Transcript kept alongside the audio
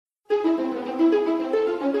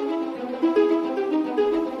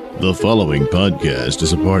The following podcast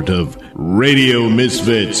is a part of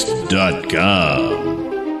RadioMisfits.com.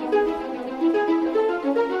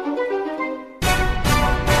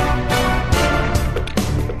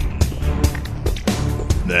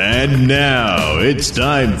 And now it's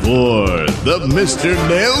time for the Mr.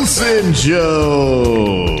 Nailsin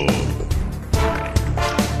Show.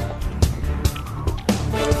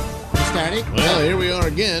 Started? Well, here we are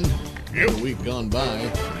again. A week gone by,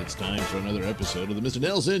 and it's time for another episode of the Mr.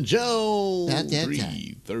 Nailsin Show. About that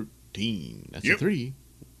 313. That's a 3.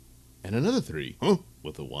 And another 3.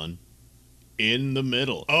 With a 1 in the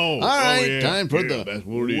middle. All right, time for the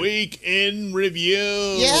week in review.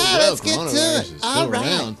 Yeah, let's get to it. All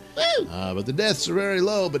right. But the deaths are very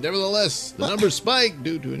low, but nevertheless, the numbers spike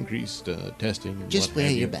due to increased testing. And just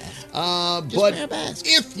wear your mask. Just but wear a mask.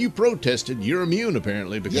 If you protested, you're immune,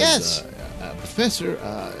 apparently, because a professor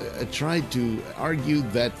tried to argue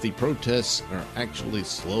that the protests are actually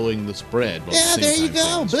slowing the spread. Well, yeah, there you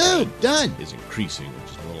go. Boom, done. Is increasing,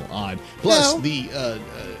 which is a little odd. Plus, the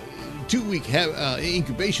 2-week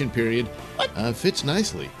incubation period fits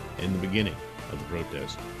nicely in the beginning of the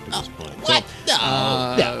protest at this point. What? So,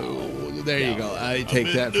 there you go. I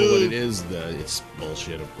take that for what it is. It's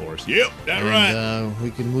bullshit, of course. Yep, that's right. We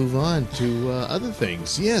can move on to other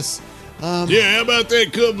things. Yes. How about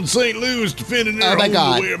that couple in St. Louis defending their home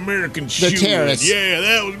the way Americans should? The terrorists. Yeah,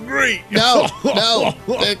 that was great. No,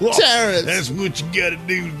 the terrorists. That's what you got to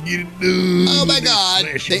do to get it done. Oh, my God.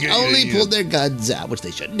 They only pulled their guns out, which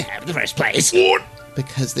they shouldn't have in the first place. What?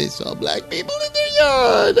 Because they saw black people in their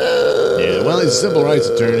yard. Yeah, well, he's a civil rights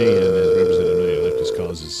attorney and has represented many leftist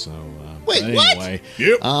causes, so... Wait, anyway,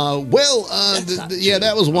 what?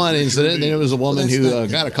 That was one incident. Then there was a woman who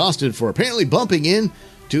got accosted for apparently bumping in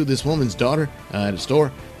to this woman's daughter at a store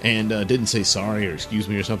and didn't say sorry or excuse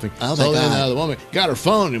me or something. Oh, so my then God. The woman got her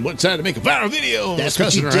phone and decided to make a viral video. That's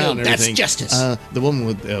what you do. That's justice. The woman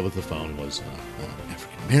with the phone was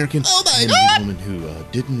African-American. Oh, my and God. the woman who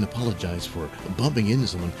didn't apologize for bumping into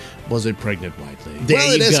someone was a pregnant white lady. There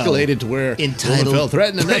it you go. escalated to where the woman Entitled, felt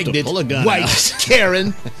threatened enough to pregnant, pull a gun white out.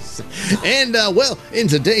 Karen. And, in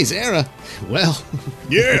today's era, what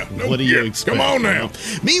do you expect? Come on now.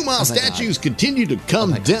 Meanwhile, statues continue to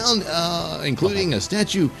come down, including a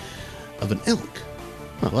statue of an elk.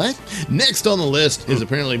 What? Next on the list is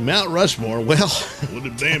apparently Mount Rushmore. Well, What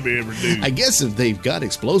did Bambi ever do? I guess if they've got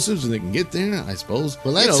explosives and they can get there, I suppose.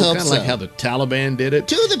 Well, let's hope kind of so. like how the Taliban did it.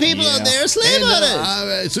 Two of the people out there are slave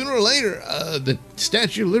owners. Sooner or later, the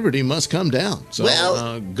Statue of Liberty must come down. So,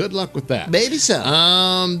 good luck with that. Maybe so.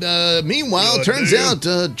 Meanwhile, it turns out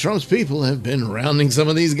Trump's people have been rounding some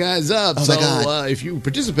of these guys up. Oh, so, my God. if you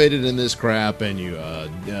participated in this crap and you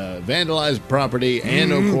vandalized property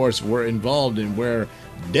and, of course, were involved in where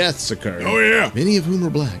deaths occurred. Oh, yeah. Many of whom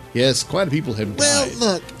are black. Yes, quite a few people have Well, died.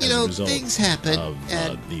 look, as a result things happen. of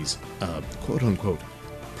And these quote-unquote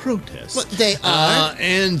protests. But they are.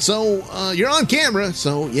 And so you're on camera,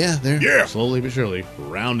 so they're Yeah. slowly but surely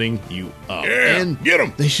rounding you up. Yeah, And get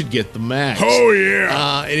 'em. They should get the max. Oh,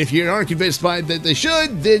 yeah. And if you aren't convinced by that they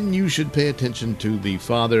should, then you should pay attention to the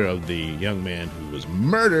father of the young man who was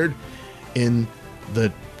murdered in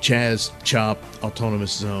the Chaz Chop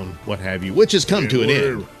Autonomous Zone, what have you, which has come to an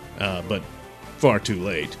end, but far too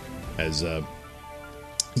late. As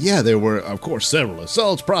there were, of course, several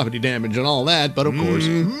assaults, property damage, and all that, but of course,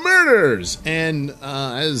 murders. And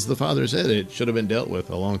as the father said, it should have been dealt with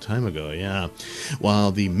a long time ago. Yeah,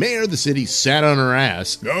 while the mayor of the city sat on her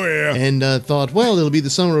ass. Oh, yeah. And thought, well, it'll be the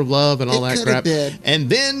summer of love and all It that could crap. have been. And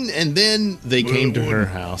then they came to her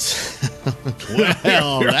house.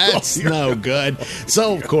 Well, that's no good.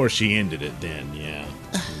 So of course she ended it then. Yeah.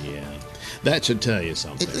 That should tell you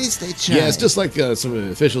something. At least they tried. Yeah, it's just like some of the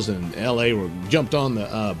officials in L.A. jumped on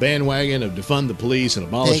the bandwagon of defund the police and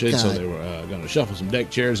abolish Thank it, so God. they were going to shuffle some deck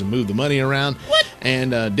chairs and move the money around. What?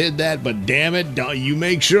 And did that, but damn it, you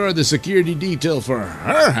make sure the security detail for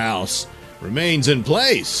her house remains in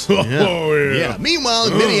place. Oh, yeah. Meanwhile,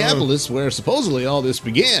 in Minneapolis, where supposedly all this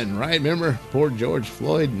began, right? Remember poor George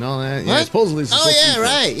Floyd and all that? Yeah, What? supposedly it's supposed to be for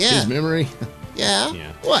right, yeah. his memory. Yeah.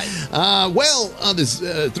 Yeah. What? There's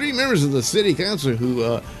 3 members of the city council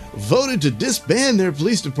who voted to disband their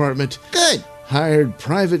police department. Good. Hired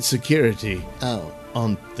private security Oh.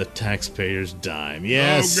 on the taxpayer's dime.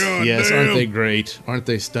 Yes, God yes, damn. aren't they great? Aren't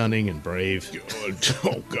they stunning and brave?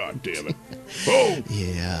 Oh, God damn it. Oh,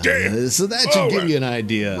 Yeah. Damn. So that should Oh, give that you an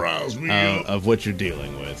idea riles me up. of what you're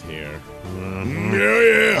dealing with here.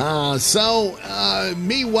 yeah.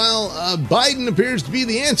 Meanwhile, Biden appears to be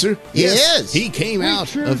the answer. He is. He came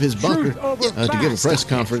out of his bunker to give a press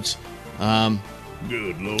conference.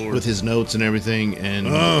 Good Lord. with his notes and everything. And,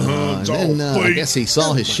 it's and then all I fake. guess he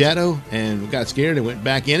saw his shadow and got scared and went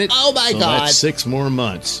back in it. Oh, my so God. That's 6 more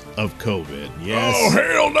months of COVID. Yes. Oh,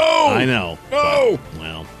 hell no. I know. No. But,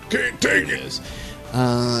 well, Can't take it it. is.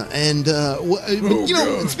 You know,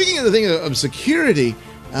 God. speaking of the thing of security,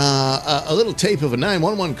 a little tape of a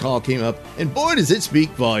 911 call came up, and boy, does it speak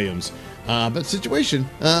volumes about the situation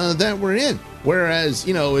that we're in. Whereas,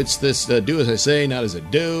 you know, it's this do as I say, not as I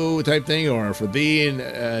do type thing, or for thee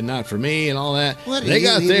and not for me and all that. What they do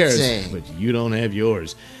got you even theirs, say? but you don't have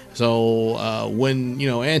yours. So when, you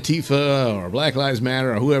know, Antifa or Black Lives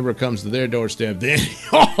Matter or whoever comes to their doorstep, then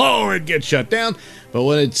it gets shut down. But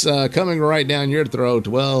when it's coming right down your throat,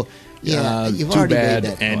 well, Yeah, you've too already bad.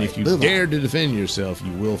 made that And point. if you Move on. dare to defend yourself,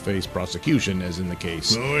 you will face prosecution, as in the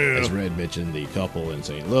case, Oh, yeah. as Red mentioned, the couple in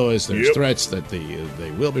St. Louis. There's Yep. threats that they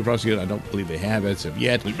will be prosecuted. I don't believe they have as of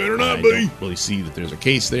yet. They better not I be. don't really see that there's a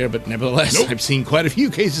case there, but nevertheless, Nope. I've seen quite a few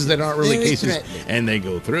cases that aren't really Very cases, threatening. and they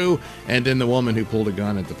go through. And then the woman who pulled a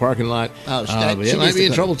gun at the parking lot, Oh, she but needs it might to be in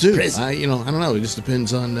go trouble to too. prison. I don't know. It just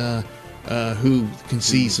depends on who can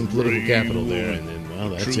see some political Brave capital there, woman. and then, well,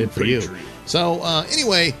 that's True it for you. patriot. So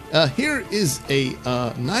anyway, here is a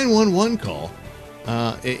 911 call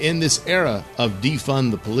in this era of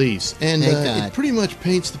defund the police, and Thank God. it pretty much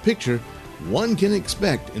paints the picture one can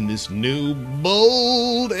expect in this new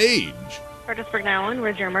bold age. Fredericksburg 911,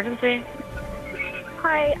 where's your emergency?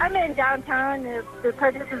 Hi, I'm in downtown. The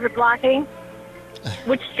protesters are blocking.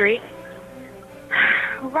 Which street?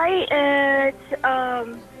 Right at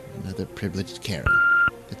Another privileged Karen.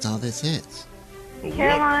 That's all this is.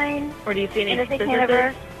 Caroline, Or do you see any Interstate businesses?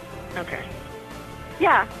 Hanover. Okay.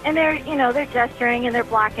 Yeah, and they're gesturing and they're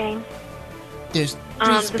blocking. There's The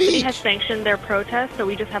free city speech. has sanctioned their protest, so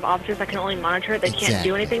we just have officers that can only monitor it. They can't Exactly.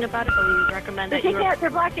 do anything about it, but we recommend that you... They're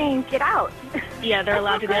blocking. Get out. Yeah, they're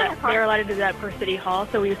allowed to do that. They're allowed to do that per City Hall,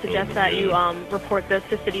 so we suggest that you report this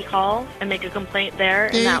to City Hall and make a complaint there,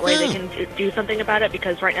 There and that you way go. they can do something about it,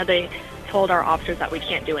 because right now they told our officers that we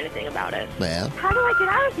can't do anything about it. Well, How do I get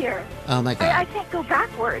out of here? oh my I God. can't go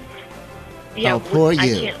backwards. Yeah, Oh, poor I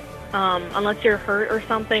you. can't. Unless you're hurt or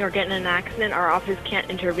something or getting in an accident, our officers can't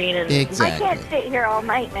intervene. And Exactly. I can't stay here all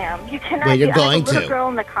night, ma'am. You cannot. Well, you're I have going a little to. girl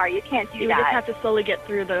in the car. You can't do you just that. have to slowly get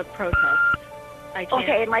through the protest. I can't.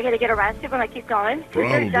 Okay, am I going to get arrested when I keep going? Because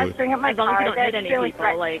Probably. they're gesturing at my As long as car. you don't That's hit any really people,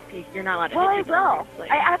 threatening. like you're not allowed to Well, I hit people. will. obviously.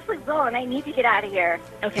 I absolutely will, and I need to get out of here.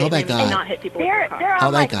 Okay, Oh my maybe God. not hit people with They're your car. on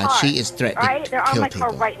Oh my my God, car. she is threatening Right? to They're on kill my car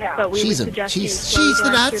people. right now. But we She's would a- suggest she's- you slow she's the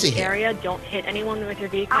down Nazi through the here. area. Don't hit anyone with your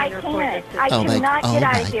vehicle I and report can't. this to I Oh my- cannot oh get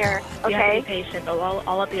out my of here. You have to Okay? be patient, but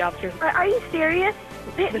I'll let the officers. Are you serious?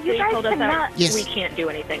 The You city guys told us cannot. that Yes. we can't do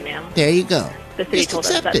anything, ma'am. There you go. The city Just told us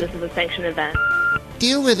accept that it. this is a sanctioned event.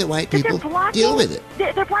 Deal with it, white But people. they're blocking. Deal with it.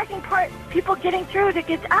 They're blocking people getting through to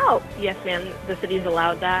get out. Yes, ma'am. The city's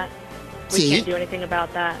allowed that. We See? can't do anything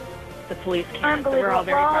about that. The police can't. So Unbelievable. we're all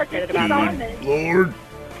very Well, frustrated just keep about going that. then. Lord.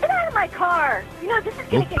 Get out of my car. This is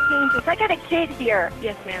going to get dangerous. I got a kid here.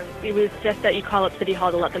 Yes, ma'am. We would suggest that you call up City Hall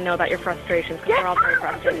to let them know about your frustrations, because Get we're all very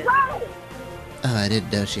out of the frustrated. road. Oh, I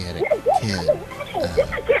didn't know she had a Get out kid. of the way. This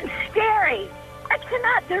is getting scary. I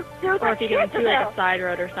cannot. They're Or like if you get kids into like now. a side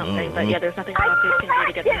road or something. But Uh-huh. yeah, there's nothing I officers can do to cannot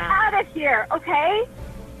get get them out. out of here, okay?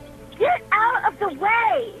 Get out of the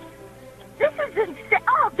way. This is insane.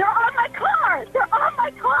 Oh, they're on my car. They're on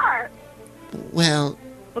my car. Well,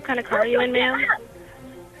 What kind of car are you in, ma'am?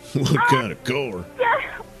 What kind of car?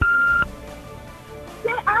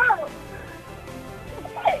 Get out.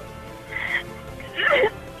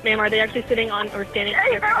 Ma'am, are they actually sitting on or standing in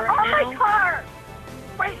Hey, your they're car on right my now? car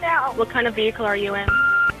right now. What kind of vehicle are you in?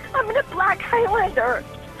 I'm in a black Highlander,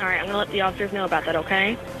 All right, I'm going to let the officers know about that,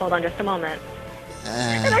 okay? Hold on just a moment.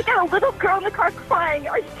 and I got a little girl in the car crying.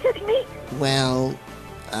 Are you kidding me? well,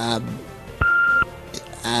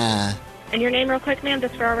 And your name real quick, ma'am,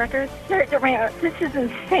 just for our records? Sir Durant, this is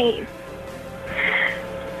insane.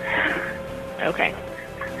 Okay.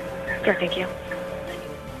 Sure, thank you.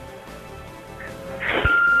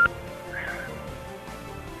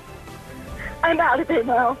 I'm out of it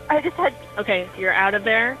now. I just had, Okay, you're out of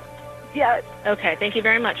there? yeah. Okay, thank you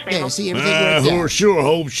very much, ma'am. there, see, everything I works out. sure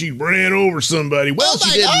hope she ran over somebody. Well, Oh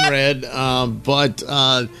she my didn't, God. Red.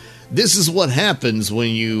 But this is what happens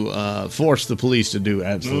when you force the police to do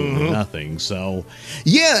absolutely nothing. So,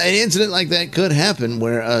 yeah, an incident like that could happen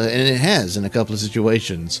where, and it has in a couple of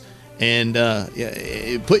situations. And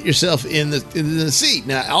put yourself in the seat.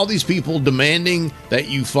 Now, all these people demanding that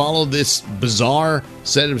you follow this bizarre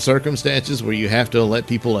set of circumstances where you have to let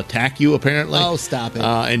people attack you, apparently. Oh, stop it.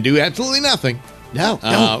 And do absolutely nothing. No,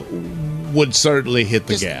 would certainly hit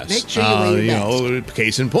the Just gas. make sure you wear your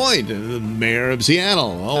Case in point, the mayor of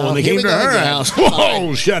Seattle. When they here came we to go her again. house,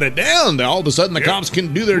 whoa, shut it down. All of a sudden, the cops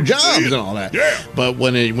can do their jobs and all that. Yeah. But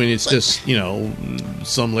when it's just,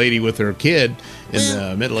 some lady with her kid in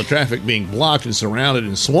the middle of traffic being blocked and surrounded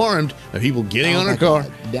and swarmed by people getting on her car.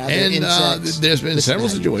 Now they're And insects. there's been Listen, several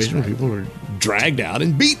now you situations where describe people were dragged out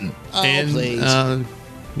and beaten. Oh, and, please.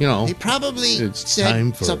 He probably it's time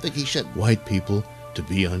said for something he shouldn't. white people to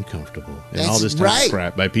be uncomfortable and That's all this type right. of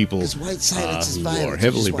crap by people Because white silence is who violence, are which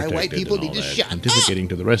heavily is why protected white people and all need to that, shut pontificating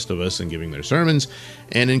to the rest of us and giving their sermons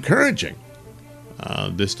and encouraging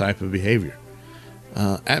this type of behavior.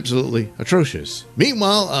 Absolutely atrocious.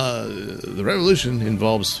 Meanwhile, the revolution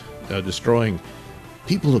involves destroying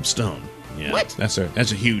people of stone. Yeah, What? That's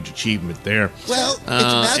a huge achievement there. Well, it's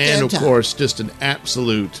about and damn of time. course, just an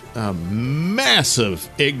absolute massive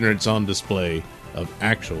ignorance on display of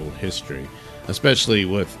actual history, especially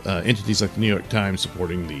with entities like the New York Times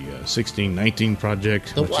supporting the 1619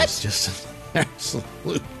 Project, The which what? is just an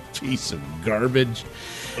absolute piece of garbage.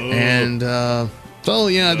 And so,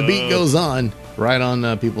 the beat goes on right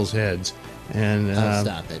on people's heads. And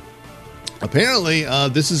Stop it. apparently,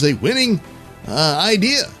 this is a winning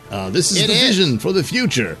idea. This is It the is. vision for the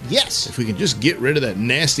future. Yes. If we can just get rid of that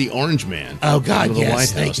nasty orange man Oh, God, out of the yes. White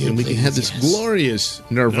Thank House, you, then we can please, have this yes. glorious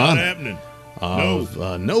Not nirvana happening. of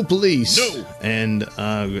no police No. and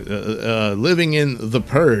living in the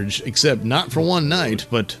purge, except not for one night,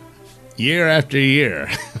 but year after year.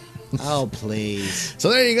 Oh, please. So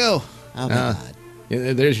there you go. Oh, my God.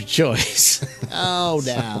 There's your choice. Oh,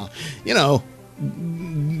 now.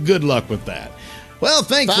 Good luck with that. Well,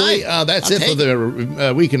 thankfully, Fine. that's I'll it for take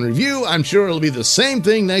the Week in Review. I'm sure it'll be the same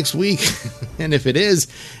thing next week. And if it is,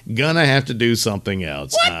 gonna have to do something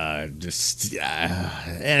else. And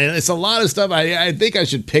it's a lot of stuff. I think I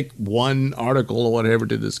should pick one article or whatever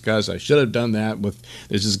to discuss. I should have done that with,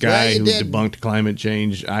 there's this guy Well, you who did. debunked climate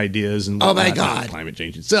change ideas and Oh, my whatnot. Not God. climate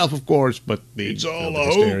change itself, of course, but It's all the a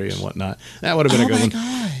hysteria hoax. and whatnot. That would have been Oh, a good my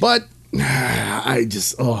one. God. But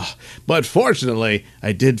but fortunately,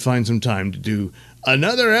 I did find some time to do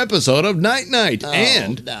another episode of Night Night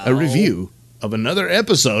and no. a review of another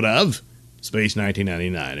episode of Space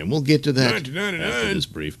 1999. And we'll get to that 1999? after this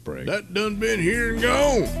brief break. That done been here and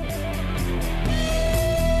gone.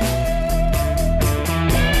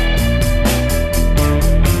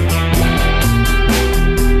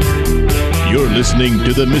 You're listening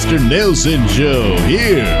to the Mr. Nailsin Show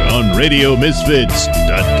here on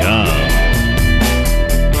RadioMisfits.com.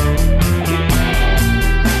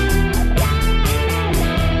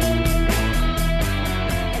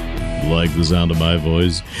 Like the sound of my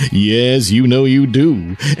voice? Yes, you know you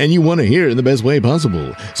do. And you want to hear it in the best way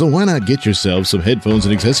possible. So why not get yourself some headphones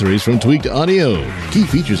and accessories from Tweaked Audio? Key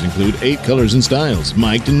features include 8 colors and styles,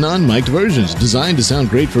 mic'd and non-mic'd versions, designed to sound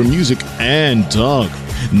great for music and talk.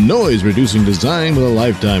 Noise-reducing design with a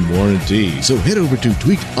lifetime warranty. So head over to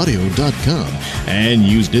tweakedaudio.com and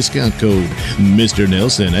use discount code Mr.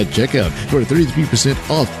 Nailsin at checkout for 33%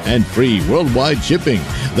 off and free worldwide shipping.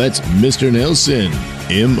 That's Mr. Nailsin.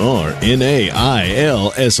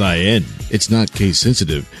 MRNAILSIN. It's not case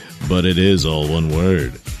sensitive, but it is all one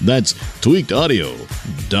word. That's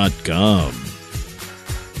tweakedaudio.com.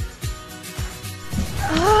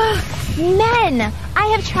 Men! I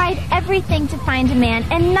have tried everything to find a man,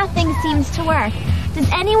 and nothing seems to work. Does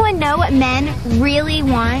anyone know what men really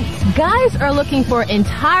want? Guys are looking for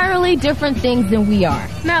entirely different things than we are.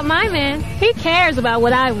 Not my man. He cares about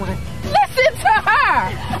what I want. Listen to her!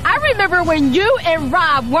 I remember when you and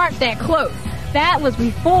Rob weren't that close. That was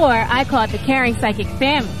before I called the Caring Psychic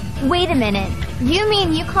family. Wait a minute. You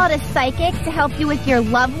mean you called a psychic to help you with your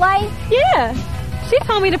love life? Yeah. She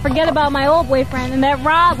told me to forget about my old boyfriend and that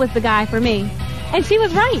Rob was the guy for me. And she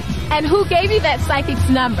was right. And who gave you that psychic's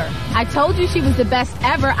number? I told you she was the best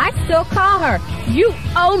ever. I still call her. You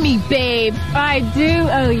owe me, babe. I do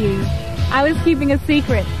owe you. I was keeping a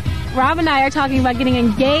secret. Rob and I are talking about getting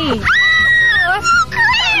engaged.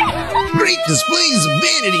 Great displays of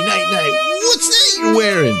vanity, Night Night. What's that you're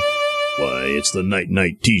wearing? Why, it's the Night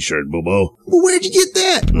Night t-shirt, Bobo. Well, where'd you get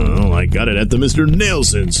that? Well, I got it at the Mr.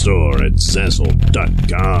 Nailsin store at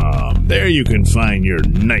Zazzle.com. There you can find your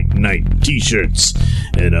Night Night t-shirts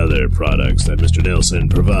and other products that Mr. Nailsin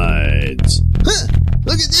provides. Huh,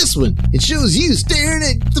 look at this one. It shows you staring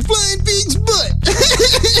at the flying pig's butt.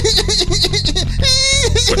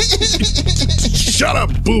 Shut up,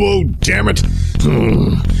 Boo-Boo, damn it.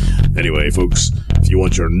 Anyway, folks, if you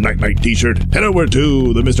want your Night Night t-shirt, head over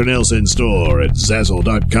to the Mr. Nailsin store at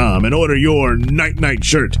Zazzle.com and order your Night Night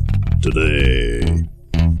shirt today.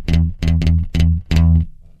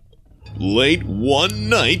 Late one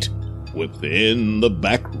night within the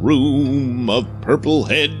back room of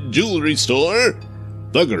Purplehead Jewelry Store,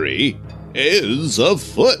 thuggery is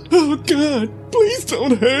afoot. Oh, God, please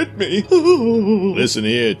don't hurt me. Oh. Listen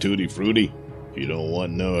here, Tutti Frutti. If you don't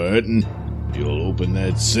want no hurting, you'll open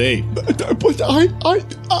that safe. But I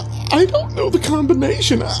don't know the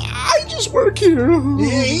combination. I just work here.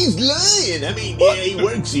 Yeah, he's lying. I mean, yeah, he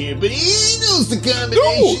works here, but he knows the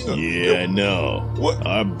combination. No. Yeah, I know. What?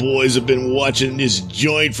 Our boys have been watching this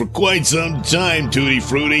joint for quite some time, Tutti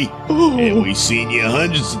Frutti. Oh. And we've seen you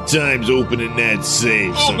hundreds of times opening that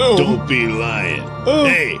safe, so no. don't be lying.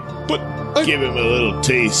 Hey, but give him a little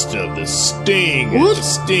taste of the sting that What? the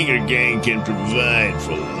Stinger Gang can provide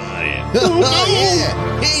for lying. Oh,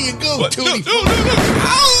 yeah. Here you go, Tutti.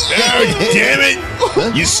 Oh, damn it!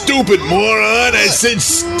 You stupid moron! I said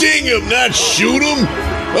sting him, not shoot him!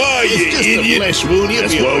 Oh, you It's just a idiot! flesh wound. He'll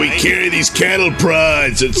That's be why all we right. carry these cattle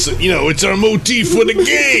prods. It's it's our motif for the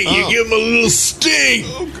gang. You give him a little sting,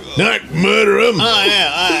 not murder him. Oh,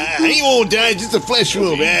 yeah. He won't die. Just a flesh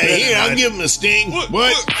wound. Here, I'll give him a sting.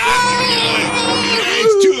 What?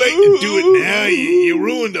 It's too late to do it now. You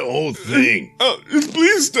ruined the whole thing.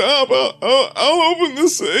 Please stop. I'll open the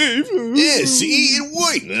safe. Yeah, see, it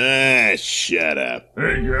worked. Ah, shut up.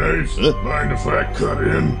 Hey guys, mind if I cut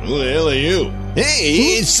in? Who the hell are you?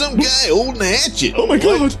 Hey, it's some guy holding a hatchet. Oh my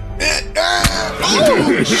God.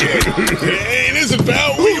 Oh, shit. Hey, listen,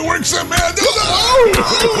 pal, we can work something out.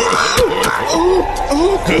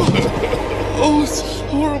 Oh, it's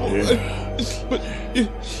horrible. But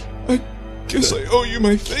I guess I owe you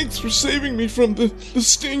my thanks for saving me from the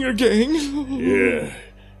Stinger Gang. Yeah,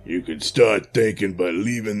 you can start thinking by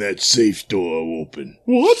leaving that safe door open.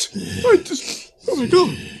 What? Oh my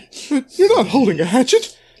God. You're not holding a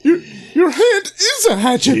hatchet. Your hand is a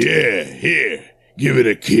hatchet. Yeah, here, give it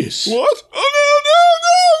a kiss. What? Oh,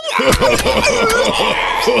 no.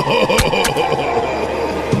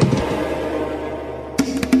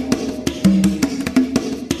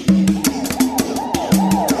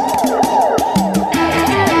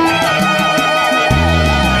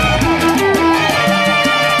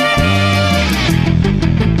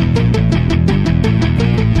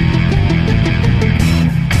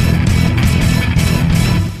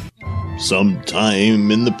 Sometime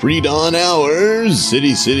in the pre-dawn hours,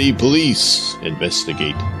 City Police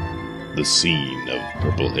investigate the scene of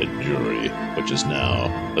Purplehead Jewelry, which is now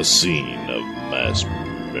a scene of mass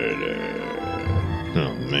murder.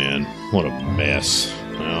 Oh man, what a mess.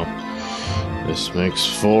 Well, this makes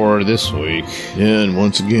 4 this week, and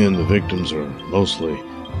once again the victims are mostly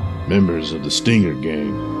members of the Stinger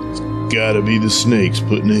Gang. Gotta be the snakes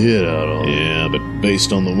putting a hit out on them. Yeah, but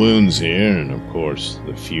based on the wounds here, and of course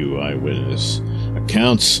the few eyewitness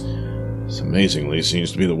accounts, this amazingly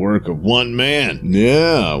seems to be the work of one man.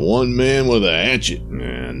 Yeah, one man with a hatchet.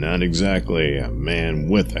 Not exactly a man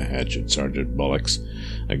with a hatchet, Sergeant Bullocks.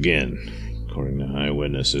 Again, according to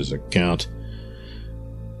eyewitnesses' account,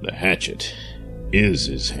 the hatchet is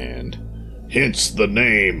his hand. Hence the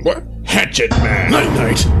name, Hatchet Man.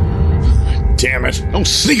 Night. Damn it! Don't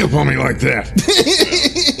sneak up on me like that!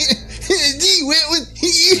 Gee, Wetman,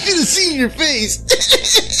 you should have seen your face.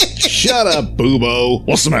 Shut up, Boobo!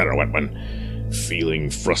 What's the matter, Wetman?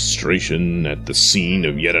 Feeling frustration at the scene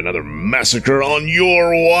of yet another massacre on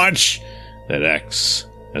your watch? That acts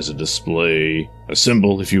as a display, a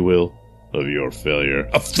symbol, if you will, of your failure.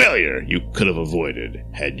 A failure you could have avoided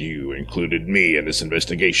had you included me in this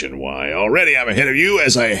investigation. Why, already I'm ahead of you,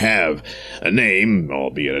 as I have a name,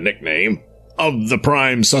 albeit a nickname, of the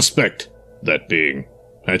prime suspect, that being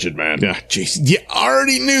Hatchet Man. Ah, jeez, you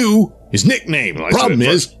already knew his nickname. Problem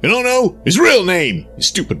is, you don't know his real name, you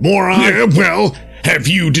stupid moron. Yeah, well, have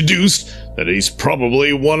you deduced that he's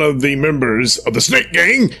probably one of the members of the Snake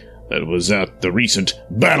Gang that was at the recent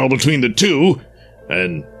battle between the two,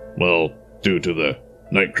 and, well, due to the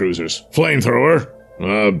night cruiser's flamethrower,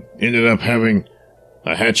 ended up having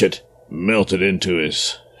a hatchet melted into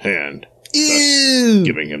his hand, thus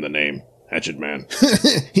giving him the name Hatchet Man.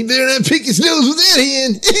 He better not pick his nose with that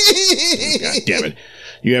hand. God damn it.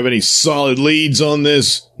 You have any solid leads on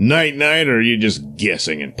this night, or are you just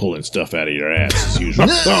guessing and pulling stuff out of your ass as usual?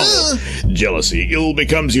 Oh, jealousy ill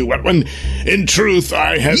becomes you, Wetman. In truth,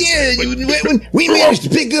 I have... Yeah, Wetman, we managed to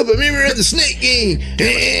pick up a member of the Snake Gang, and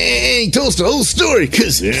he told us the whole story,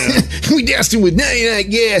 because we doused him with 99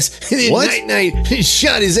 gas, and then Night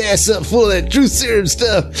shot his ass up full of that truth serum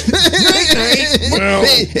stuff. Night? Well,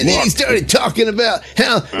 and then he started talking about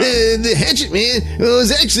how the Hatchet Man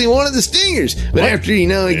was actually one of the Stingers, but after he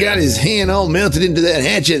he got his hand all melted into that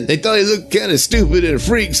hatchet. They thought he looked kind of stupid and a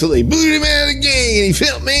freak, so they booted him out of the gang, and he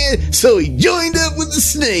felt mad, so he joined up with the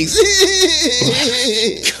snakes.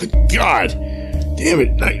 Good God. Damn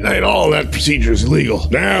it, Night, all that procedure is illegal.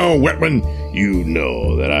 Now, Wetman, you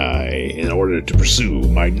know that in order to pursue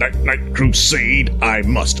my Night crusade, I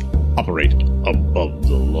must operate above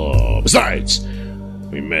the law. Besides,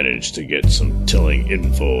 we managed to get some telling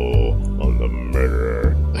info on the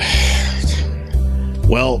murderer.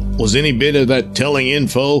 Well, was any bit of that telling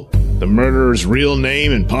info the murderer's real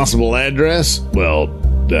name and possible address? Well,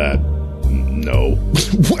 no.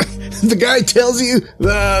 What? The guy tells you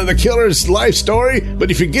the killer's life story, but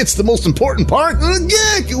he forgets the most important part? He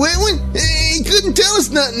couldn't tell us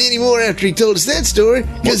nothing anymore after he told us that story.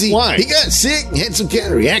 Because he got sick and had some kind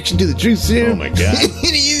of reaction to the truth serum. Oh, my God.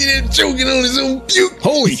 And he ended up choking on his own puke.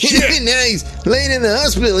 Holy shit. Now he's laying in the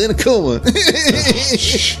hospital in a coma. What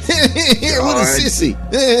a sissy.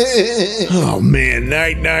 Oh, man,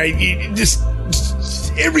 Night, you just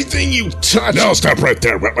everything you touch. No, stop right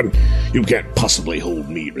there, Wetman. You can't possibly hold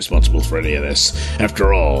me responsible for any of this.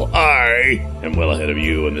 After all, I am well ahead of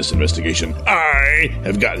you in this investigation. I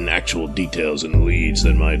have gotten actual details and leads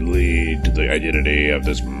that might lead to the identity of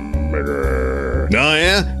this murderer. Oh,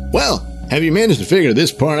 yeah? Well, have you managed to figure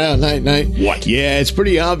this part out, Night? What? Yeah, it's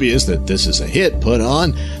pretty obvious that this is a hit put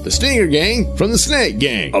on the Stinger Gang from the Snake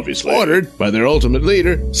Gang. Obviously. Ordered by their ultimate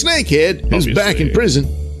leader, Snakehead, who's back in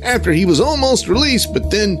prison after he was almost released, but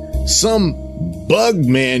then some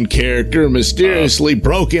Bugman character mysteriously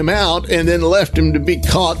broke him out and then left him to be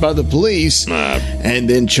caught by the police and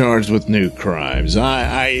then charged with new crimes.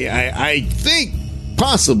 I think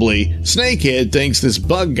possibly Snakehead thinks this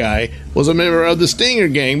bug guy was a member of the Stinger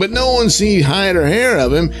Gang, but no one's seen hide or hair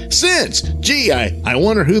of him since. Gee, I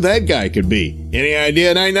wonder who that guy could be. Any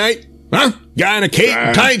idea, Night? Huh? Guy in a cape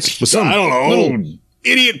and tights with some, I don't know, little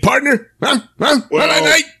idiot partner? Huh? Well,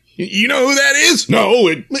 Night? You know who that is? No,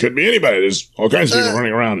 it could be anybody. There's all kinds of people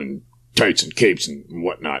running around in tights and capes and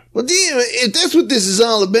whatnot. Well, damn, if that's what this is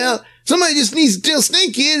all about, somebody just needs to tell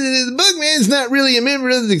Snakehead that the Bugman's not really a member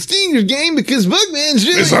of the Extinguisher Gang because Bugman's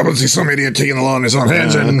really... There's obviously some idiot taking the law in his own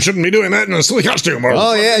hands and shouldn't be doing that in a silly costume.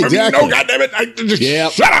 Oh, yeah, exactly. No,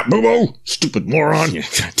 goddammit. Shut up, Boo-Boo. Stupid moron. Yeah,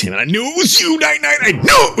 God damn it. I knew it was you, Night. I knew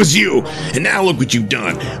it was you. And now look what you've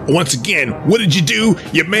done. Once again, what did you do?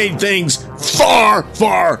 You made things far,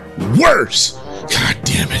 far worse. God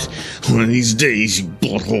damn it. One of these days, you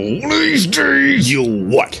butthole. One of these days, you'll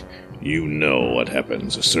what? You know what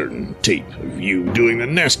happens. A certain tape of you doing the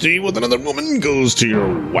nasty with another woman goes to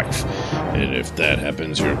your wife. And if that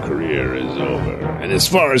happens, your career is over. And as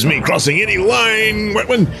far as me crossing any line,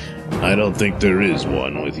 Wetman, I don't think there is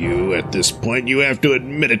one with you at this point. You have to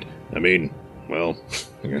admit it. I mean, well,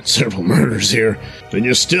 I got several murders here, and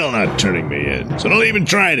you're still not turning me in. So don't even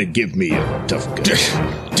try to give me a tough guy.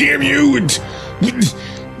 Damn you! Just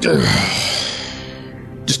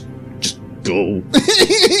go.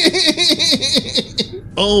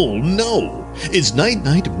 Oh no! Is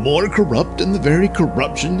Night more corrupt than the very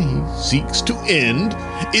corruption he seeks to end?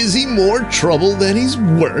 Is he more trouble than he's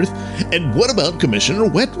worth? And what about Commissioner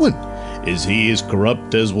Wetman? Is he as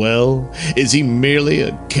corrupt as well? Is he merely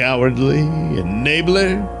a cowardly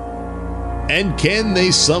enabler? And can they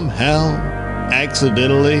somehow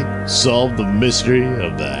accidentally solve the mystery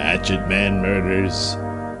of the Hatchet Man murders?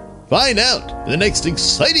 Find out in the next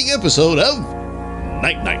exciting episode of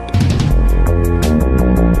Night.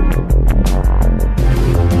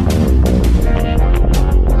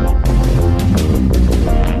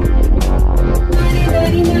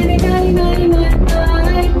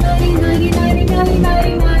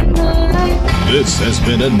 This has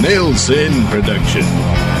been a Nailsin production.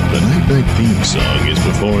 The Night theme song is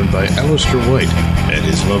performed by Alistair White and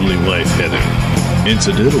his lovely wife Heather.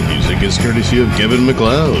 Incidental music is courtesy of Kevin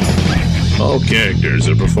MacLeod. All characters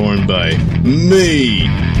are performed by me,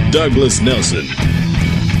 Douglas Nelson.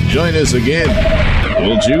 Join us again,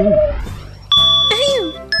 won't you?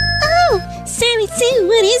 Oh, Sammy Sue,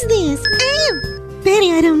 what is this? Oh,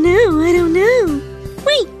 Betty, I don't know.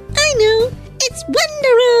 Wait, I know. It's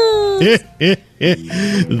Wonderall!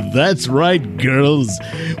 That's right, girls.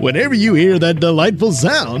 Whenever you hear that delightful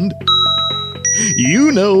sound,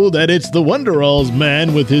 you know that it's the Wonderall's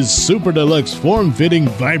man with his super deluxe form-fitting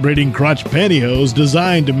vibrating crotch pantyhose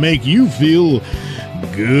designed to make you feel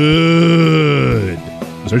good.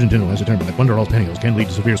 The Surgeon General has determined that Wonderall's pantyhose can lead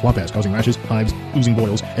to severe swamp ass, causing rashes, hives, oozing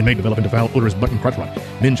boils, and may develop into foul, odorous butt and crotch rot.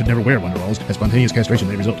 Men should never wear Wonderalls, as spontaneous castration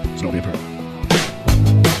may result, so don't be a perv.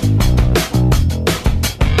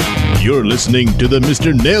 You're listening to the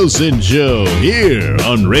Mr. Nailsin Show here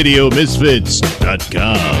on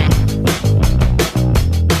RadioMisfits.com.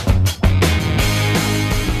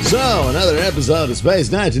 So, another episode of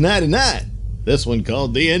Space 1999. This one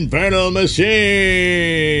called the Infernal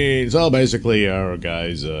Machine. So, basically, our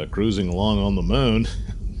guys cruising along on the moon.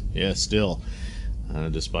 Yeah, still,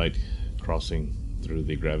 despite crossing through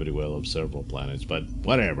the gravity well of several planets. But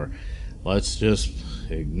whatever. Let's just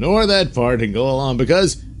ignore that part and go along,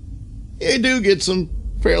 because you do get some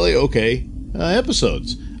fairly okay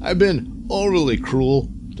episodes. I've been overly cruel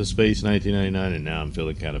to Space 1999, and now I'm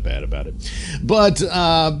feeling kind of bad about it. But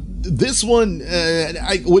this one,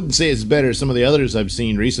 I wouldn't say it's better. Some of the others I've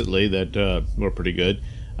seen recently that were pretty good.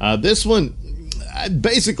 This one,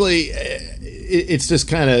 basically, it's just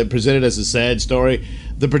kind of presented as a sad story.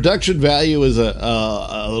 The production value is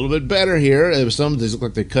a little bit better here. Some they look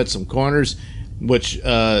like they cut some corners, which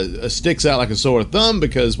sticks out like a sore thumb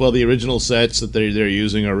because, well, the original sets that they're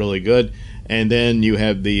using are really good, and then you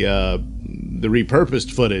have the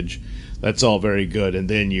repurposed footage. That's all very good, and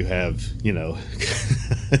then you have, you know,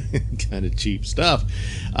 kind of cheap stuff.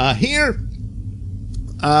 Here,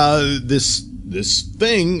 this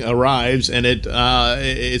thing arrives, and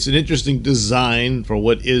it's an interesting design for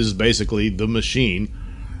what is basically the machine,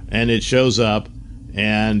 and it shows up,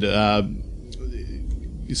 and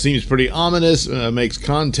it seems pretty ominous. Makes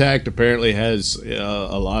contact. Apparently has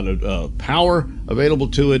a lot of power available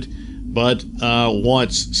to it, but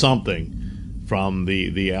wants something from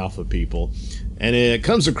the Alpha people, and it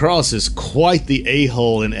comes across as quite the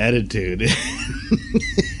a-hole in attitude.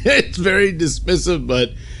 It's very dismissive,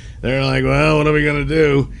 but they're like, well, what are we gonna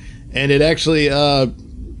do? And it actually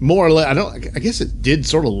more or less, I guess it did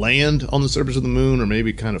sort of land on the surface of the moon, or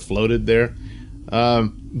maybe kind of floated there,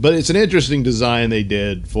 but it's an interesting design they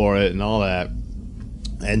did for it and all that.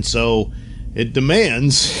 And so it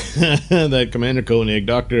demands that Commander Koenig,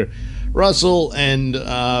 Dr. Russell, and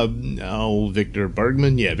Victor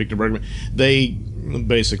Bergman. Yeah, Victor Bergman. They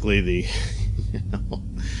basically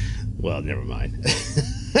well, never mind.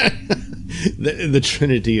 the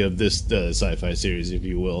trinity of this sci-fi series, if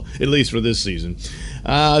you will, at least for this season.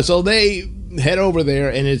 So they head over there,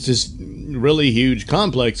 and it's this really huge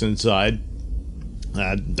complex inside.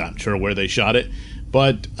 Not sure where they shot it,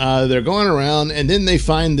 but they're going around, and then they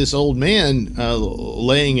find this old man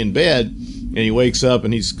laying in bed. And he wakes up,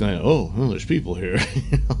 and he's kind of, oh, there's people here.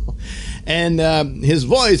 And his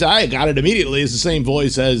voice, I got it immediately, is the same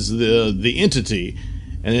voice as the entity.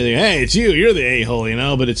 And they think, hey, it's you. You're the a-hole, you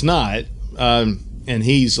know, but it's not. And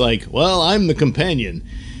he's like, well, I'm the companion.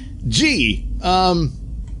 Gee,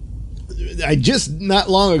 I just not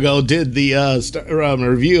long ago did the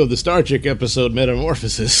review of the Star Trek episode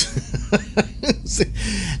Metamorphosis.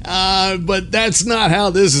 But that's not how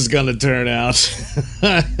this is going to turn out.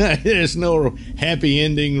 There's no happy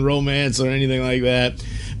ending, romance, or anything like that.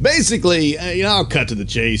 Basically, I'll cut to the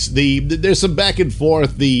chase. There's some back and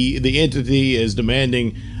forth. The entity is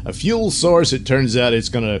demanding a fuel source. It turns out it's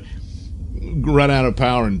going to run out of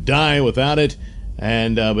power and die without it.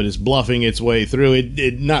 And but it's bluffing its way through.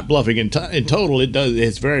 It not bluffing in total.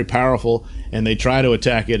 It's very powerful, and they try to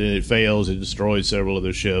attack it, and it fails. It destroys several of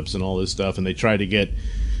their ships and all this stuff. And they try to get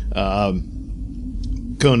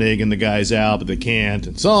Koenig and the guys out, but they can't,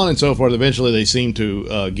 and so on and so forth. Eventually, they seem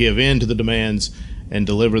to give in to the demands and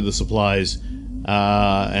deliver the supplies.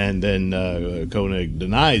 And then Koenig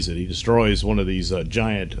denies it. He destroys one of these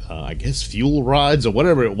giant, I guess, fuel rods or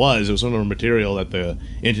whatever it was. It was some of the material that the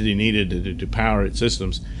entity needed to power its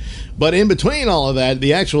systems. But in between all of that,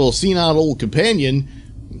 the actual senile old companion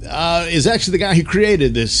is actually the guy who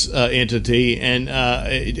created this entity, and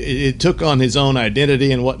it took on his own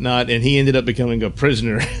identity and whatnot, and he ended up becoming a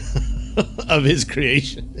prisoner of his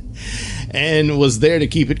creation and was there to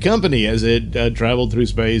keep it company as it traveled through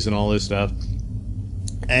space and all this stuff.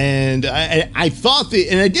 And I thought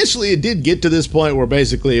and additionally it did get to this point where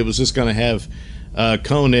basically it was just going to have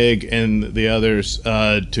Koenig and the others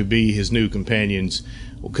to be his new companions,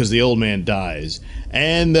 because the old man dies.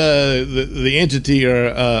 And the entity,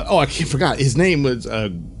 I forgot, his name was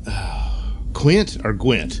Quint or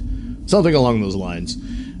Gwent, something along those lines.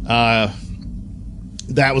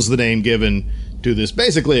 That was the name given to this,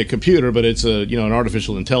 basically a computer, but it's an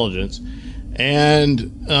artificial intelligence. And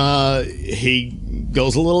he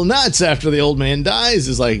goes a little nuts after the old man dies.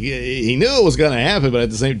 It's like he knew it was going to happen, but at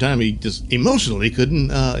the same time he just emotionally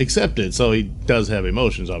couldn't accept it. So he does have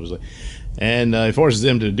emotions, obviously, and he forces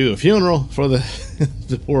them to do a funeral for the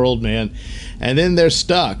the poor old man, and then they're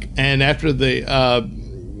stuck. And after the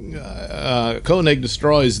Koenig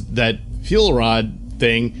destroys that fuel rod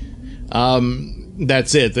thing,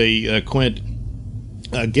 that's it. The Quint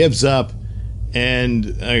gives up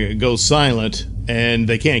and goes silent, and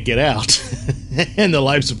they can't get out. And the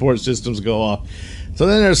life support systems go off. So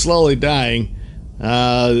then they're slowly dying.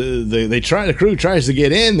 The crew tries to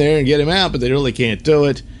get in there and get him out, but they really can't do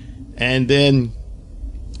it. And then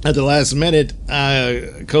at the last minute,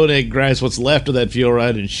 Koenig grabs what's left of that fuel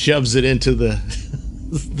rod and shoves it into the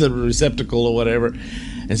the receptacle or whatever,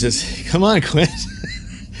 and says, "Come on, Quint,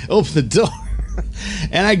 open the door."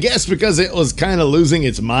 And I guess because it was kind of losing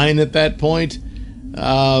its mind at that point,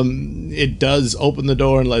 it does open the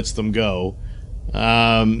door and lets them go,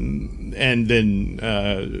 and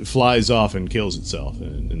then flies off and kills itself,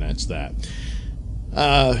 and that's that.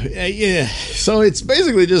 Yeah, so it's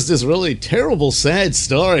basically just this really terrible, sad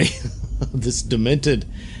story of this demented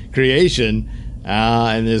creation,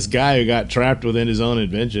 and this guy who got trapped within his own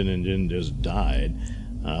invention and then just died.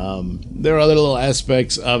 There are other little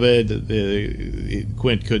aspects of it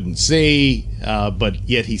Quint couldn't see, but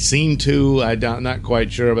yet he seemed to. I'm not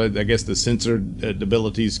quite sure, but I guess the sensor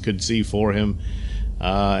abilities could see for him.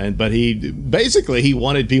 But he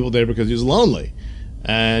wanted people there because he was lonely.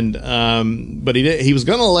 And but he was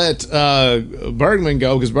going to let Bergman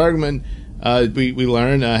go, because Bergman, we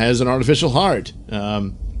learn, has an artificial heart.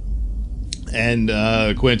 And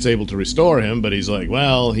Quint's able to restore him, but he's like,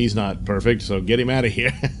 well, he's not perfect, so get him out of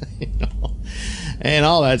here. And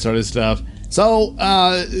all that sort of stuff. So,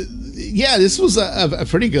 yeah, this was a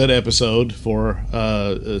pretty good episode for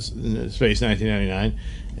Space 1999,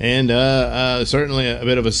 and certainly a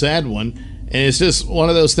bit of a sad one. And it's just one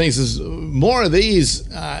of those things, is more of these,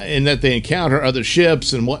 in that they encounter other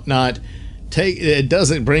ships and whatnot. It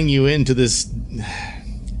doesn't bring you into this,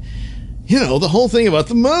 the whole thing about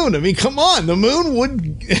the moon. I mean, come on, the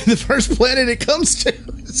moon the first planet it comes to,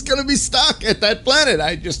 it's going to be stuck at that planet.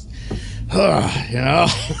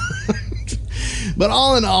 But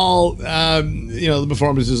all in all, the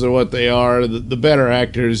performances are what they are. The better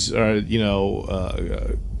actors are,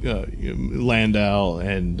 Landau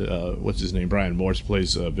and what's his name, Brian Morse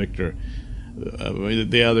plays Victor.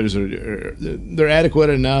 The others they're adequate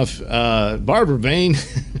enough. Barbara Vane,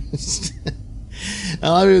 this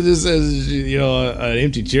is, an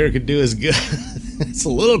empty chair could do as good. It's a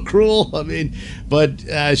little cruel, but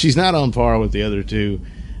she's not on par with the other two.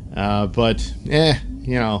 But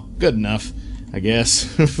good enough, I guess,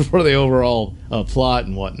 for the overall plot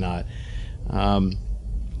and whatnot.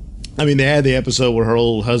 They had the episode where her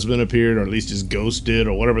old husband appeared, or at least his ghost did,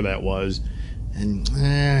 or whatever that was. And,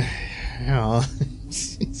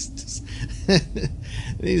 it's just, they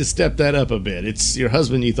need to step that up a bit. It's your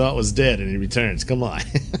husband you thought was dead and he returns. Come on.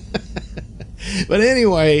 But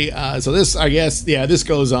anyway, so this, I guess, this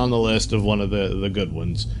goes on the list of one of the good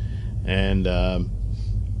ones. And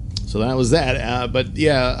so that was that. But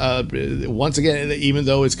once again, even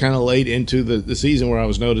though it's kind of late into the season where I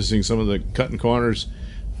was noticing some of the cutting corners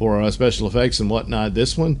for special effects and whatnot,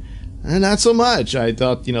 this one, not so much. I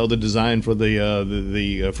thought, the design for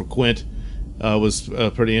for Quint was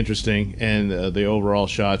pretty interesting, and the overall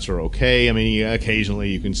shots are okay. Occasionally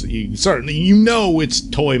you can see, certainly it's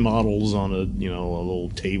toy models on a little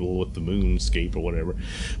table with the moonscape or whatever,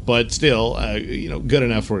 but still good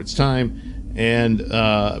enough for its time, and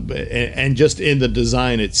just in the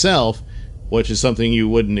design itself, which is something you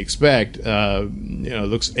wouldn't expect. It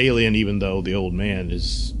looks alien, even though the old man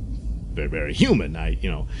is very, very human.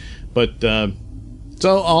 But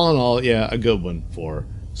so all in all, a good one for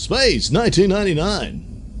Space 1999.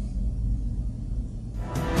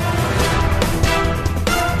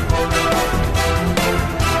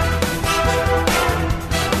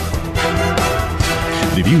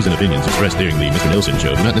 The views and opinions expressed during the Mr. Nailsin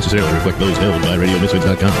Show do not necessarily reflect those held by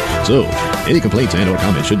RadioMisfits.com. So, any complaints and or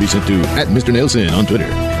comments should be sent to @MrNailsin on Twitter,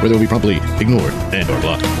 where they will be promptly ignored and or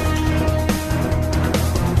blocked.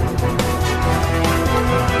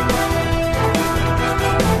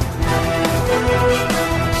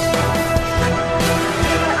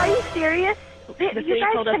 Are you serious? The city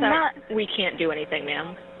told us that we can't do anything,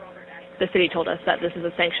 ma'am. The city told us that this is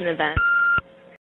a sanctioned event.